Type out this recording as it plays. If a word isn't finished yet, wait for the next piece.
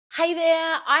Hey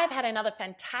there, I've had another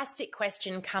fantastic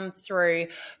question come through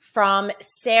from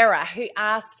Sarah who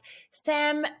asked,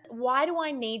 Sam, why do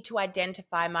I need to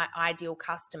identify my ideal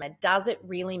customer? Does it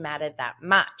really matter that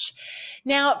much?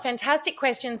 Now, fantastic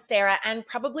question, Sarah, and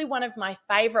probably one of my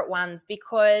favorite ones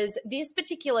because this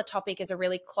particular topic is a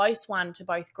really close one to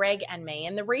both Greg and me.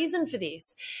 And the reason for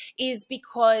this is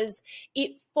because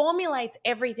it formulates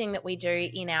everything that we do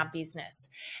in our business.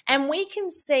 And we can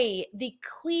see the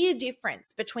clear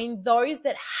difference between those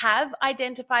that have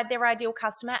identified their ideal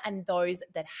customer and those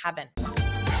that haven't.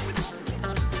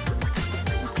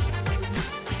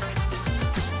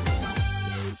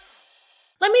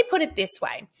 Let me put it this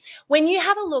way. When you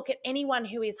have a look at anyone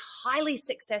who is highly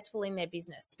successful in their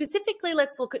business, specifically,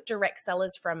 let's look at direct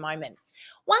sellers for a moment.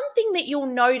 One thing that you'll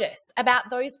notice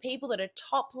about those people that are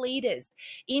top leaders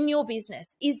in your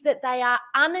business is that they are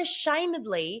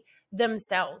unashamedly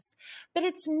themselves. But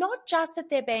it's not just that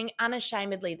they're being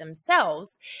unashamedly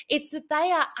themselves, it's that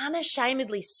they are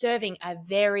unashamedly serving a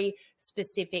very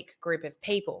specific group of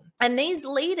people. And these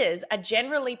leaders are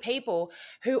generally people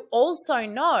who also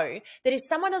know that if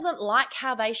someone doesn't like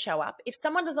how they show up, if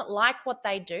someone doesn't like what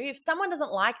they do, if someone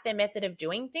doesn't like their method of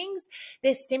doing things,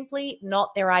 they're simply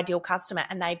not their ideal customer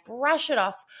and they brush it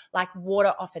off like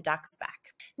water off a duck's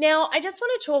back. Now, I just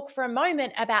want to talk for a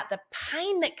moment about the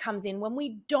pain that comes in when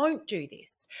we don't do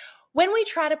this. When we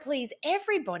try to please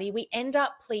everybody, we end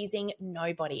up pleasing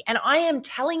nobody. And I am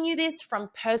telling you this from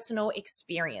personal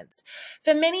experience.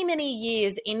 For many, many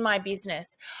years in my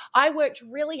business, I worked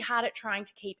really hard at trying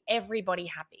to keep everybody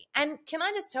happy. And can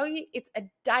I just tell you, it's a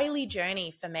daily journey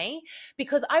for me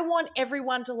because I want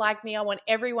everyone to like me. I want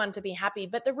everyone to be happy.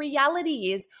 But the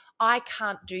reality is, I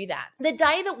can't do that. The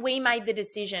day that we made the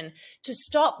decision to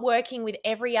stop working with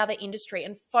every other industry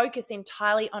and focus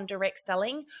entirely on direct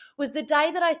selling was the day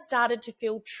that I started to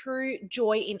feel true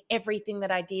joy in everything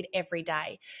that I did every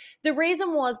day. The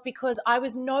reason was because I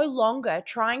was no longer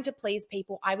trying to please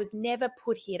people I was never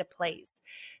put here to please.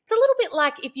 It's a little bit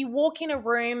like if you walk in a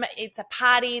room, it's a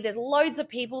party, there's loads of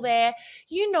people there,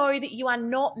 you know that you are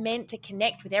not meant to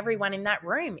connect with everyone in that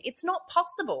room. It's not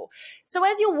possible. So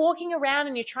as you're walking around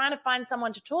and you're trying to find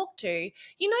someone to talk to,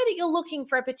 you know that you're looking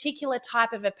for a particular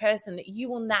type of a person that you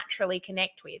will naturally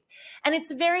connect with. And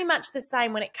it's very much the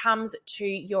same when it comes to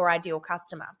your ideal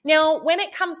customer. Now, when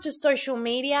it comes to social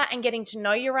media and getting to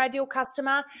know your ideal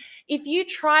customer, if you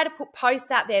try to put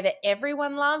posts out there that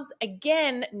everyone loves,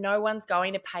 again, no one's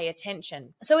going to pay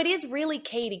attention. So it is really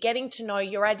key to getting to know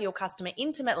your ideal customer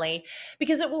intimately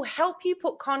because it will help you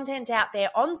put content out there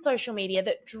on social media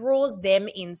that draws them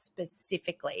in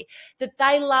specifically, that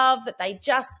they love, that they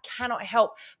just cannot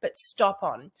help but stop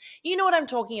on. You know what I'm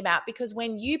talking about because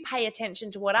when you pay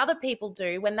attention to what other people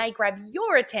do, when they grab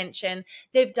your attention,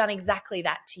 they've done exactly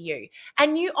that to you.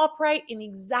 And you operate in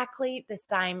exactly the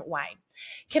same way.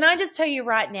 Can I just tell you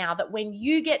right now that when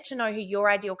you get to know who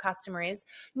your ideal customer is,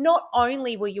 not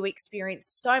only will you experience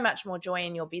so much more joy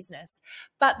in your business,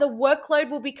 but the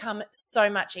workload will become so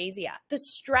much easier. The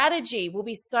strategy will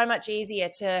be so much easier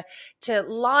to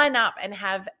line up and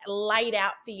have laid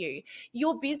out for you.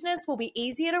 Your business will be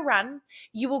easier to run.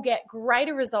 You will get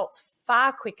greater results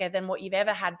far quicker than what you've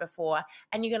ever had before,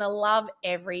 and you're going to love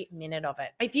every minute of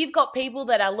it. If you've got people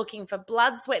that are looking for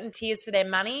blood, sweat, and tears for their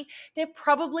money, they're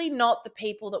probably not the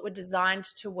people that were designed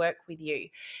to work with you.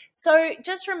 So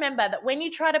just remember that when you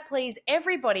try to please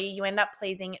everybody, you end up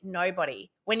pleasing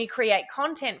nobody. When you create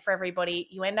content for everybody,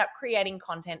 you end up creating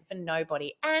content for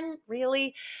nobody. And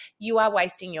really, you are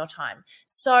wasting your time.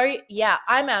 So yeah,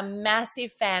 I'm a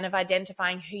massive fan of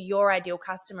identifying who your ideal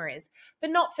customer is,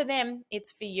 but not for them,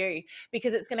 it's for you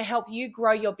because it's going to help you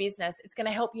grow your business. It's going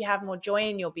to help you have more joy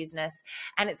in your business,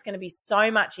 and it's going to be so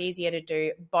much easier to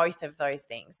do both of those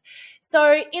things.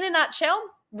 So in a nutshell,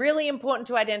 really important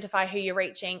to identify who you're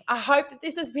reaching. I hope that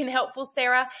this has been helpful,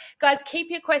 Sarah. Guys,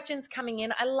 keep your questions coming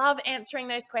in. I love answering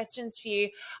those questions for you.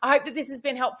 I hope that this has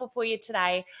been helpful for you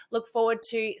today. Look forward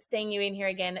to seeing you in here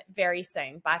again very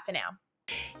soon. Bye for now.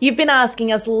 You've been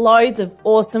asking us loads of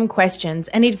awesome questions,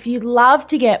 and if you'd love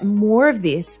to get more of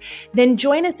this, then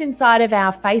join us inside of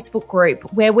our Facebook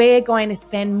group where we're going to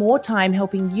spend more time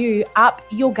helping you up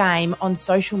your game on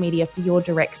social media for your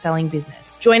direct selling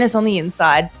business. Join us on the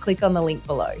inside. Click on the link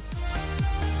below.